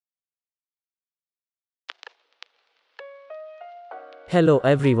Hello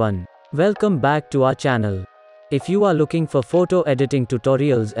everyone. Welcome back to our channel. If you are looking for photo editing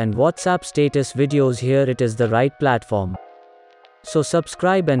tutorials and WhatsApp status videos, here it is the right platform. So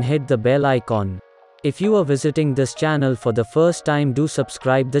subscribe and hit the bell icon. If you are visiting this channel for the first time, do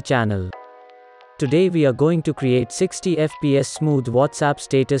subscribe the channel. Today we are going to create 60 fps smooth WhatsApp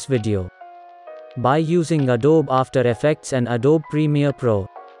status video by using Adobe After Effects and Adobe Premiere Pro.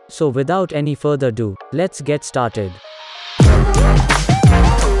 So without any further ado, let's get started.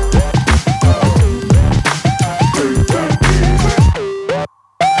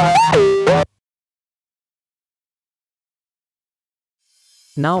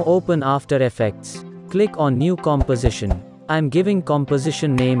 Now open After Effects. Click on New Composition. I'm giving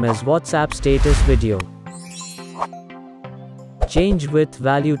composition name as WhatsApp status video. Change width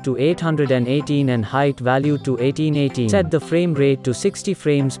value to 818 and height value to 1818. Set the frame rate to 60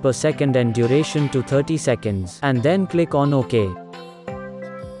 frames per second and duration to 30 seconds. And then click on OK.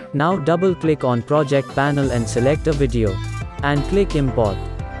 Now double click on Project panel and select a video. And click Import.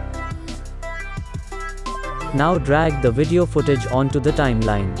 Now drag the video footage onto the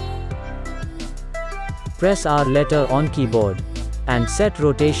timeline. Press R letter on keyboard. And set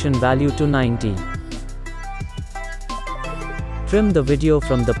rotation value to 90. Trim the video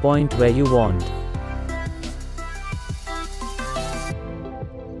from the point where you want.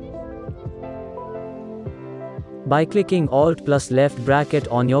 By clicking Alt plus left bracket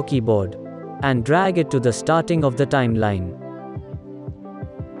on your keyboard. And drag it to the starting of the timeline.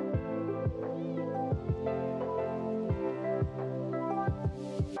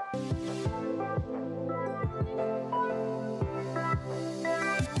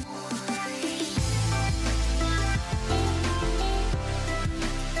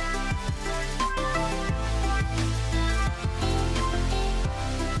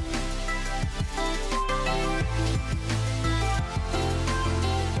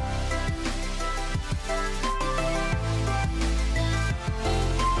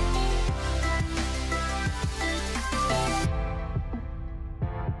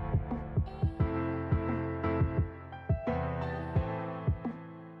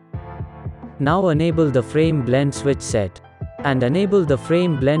 Now enable the frame blend switch set. And enable the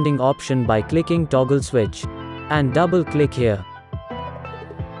frame blending option by clicking toggle switch. And double click here.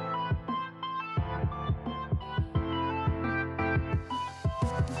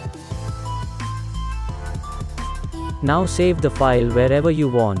 Now save the file wherever you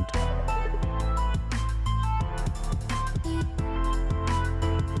want.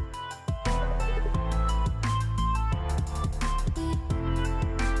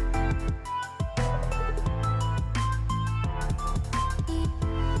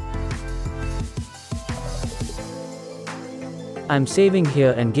 I'm saving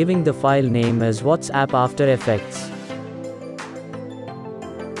here and giving the file name as WhatsApp After Effects.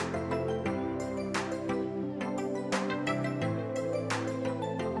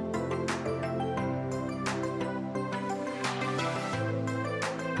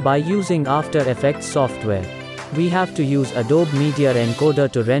 By using After Effects software, we have to use Adobe Media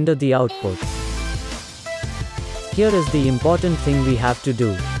Encoder to render the output. Here is the important thing we have to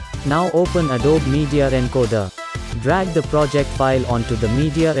do. Now open Adobe Media Encoder. Drag the project file onto the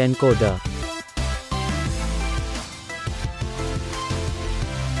media encoder.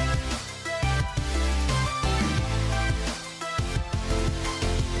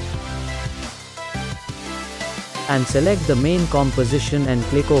 And select the main composition and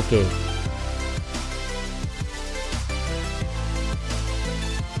click OK.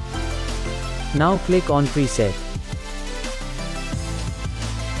 Now click on Preset.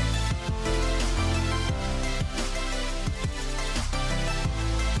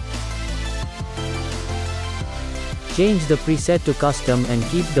 Change the preset to custom and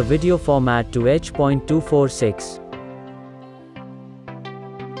keep the video format to H.246.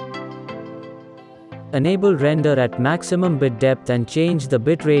 Enable render at maximum bit depth and change the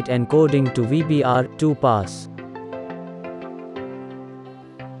bitrate encoding to VBR2 pass.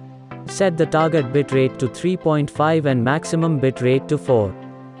 Set the target bitrate to 3.5 and maximum bitrate to 4.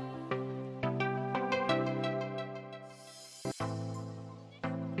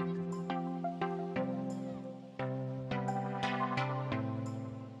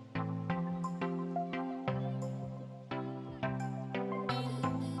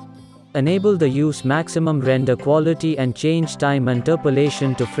 Enable the use maximum render quality and change time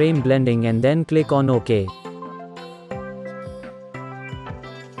interpolation to frame blending and then click on OK.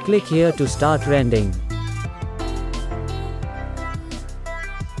 Click here to start rendering.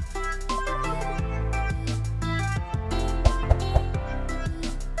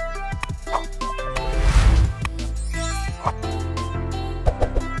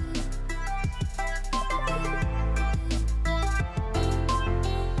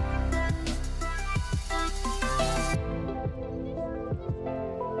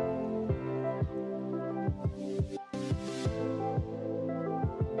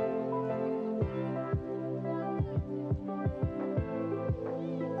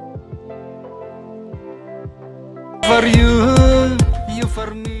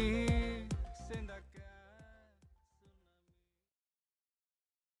 for me. Send a cat.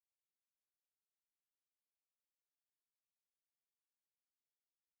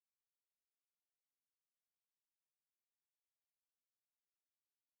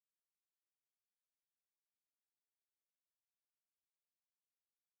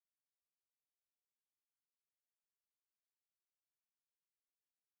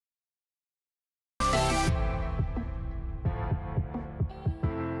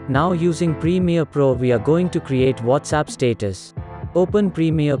 Now using Premiere Pro we are going to create WhatsApp status. Open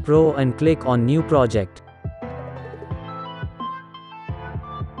Premiere Pro and click on New Project.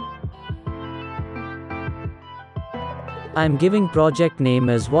 I'm giving project name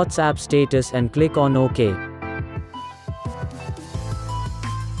as WhatsApp status and click on OK.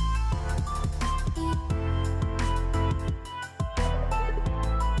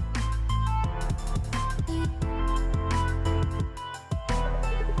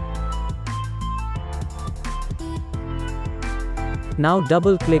 Now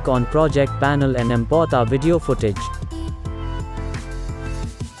double click on project panel and import our video footage.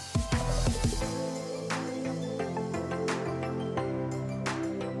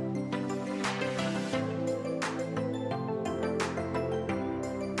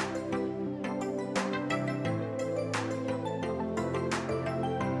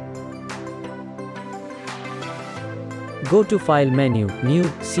 Go to File menu, New,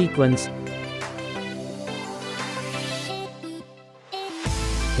 Sequence.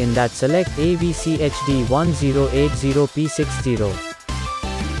 In that select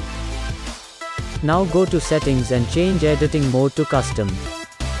AVCHD1080p60. Now go to Settings and change Editing Mode to Custom.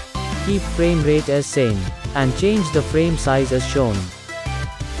 Keep frame rate as same. And change the frame size as shown.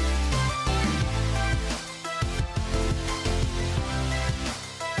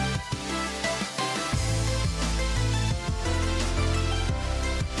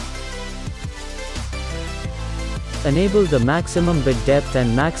 Enable the maximum bit depth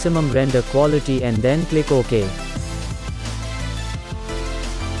and maximum render quality and then click OK.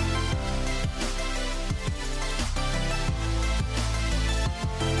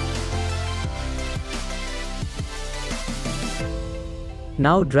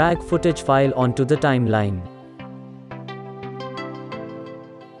 Now drag footage file onto the timeline.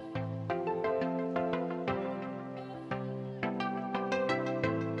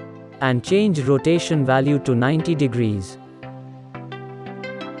 And change rotation value to 90 degrees.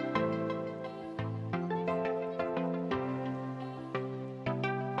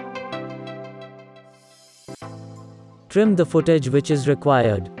 Trim the footage which is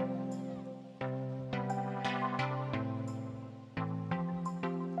required.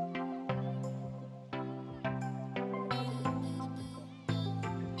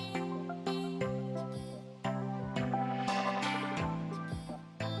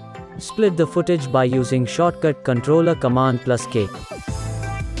 Split the footage by using shortcut Controller Command plus K.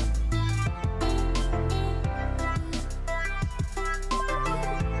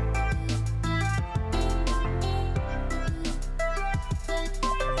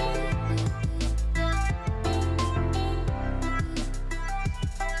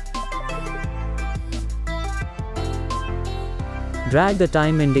 Drag the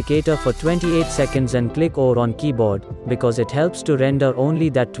time indicator for 28 seconds and click O on keyboard, because it helps to render only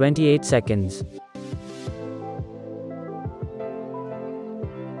that 28 seconds.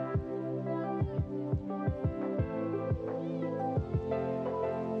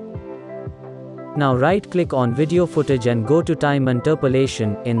 Now right-click on video footage and go to time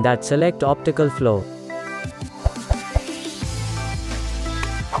interpolation, in that select optical flow.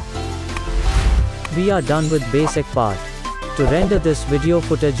 We are done with basic part. To render this video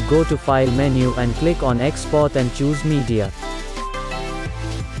footage go to File menu and click on Export and choose Media.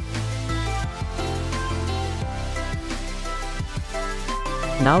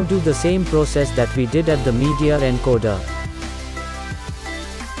 Now do the same process that we did at the media encoder.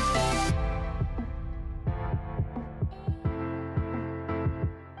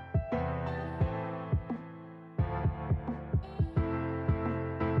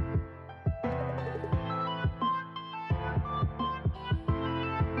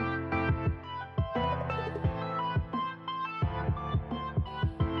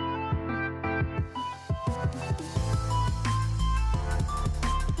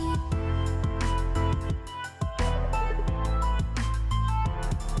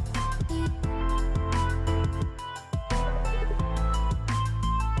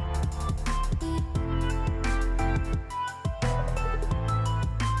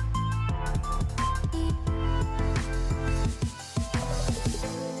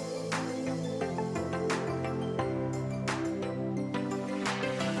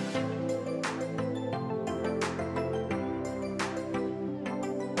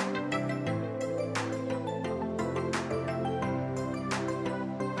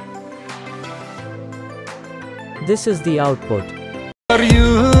 This is the output. For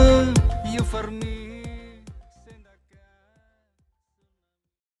you for me. Send a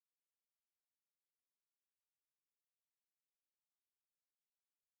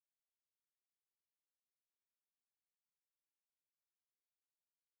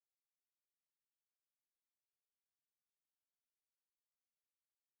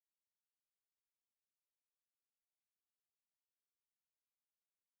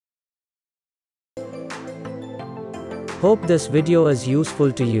Hope this video is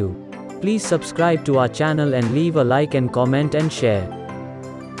useful to you. Please subscribe to our channel and leave a like and comment and share.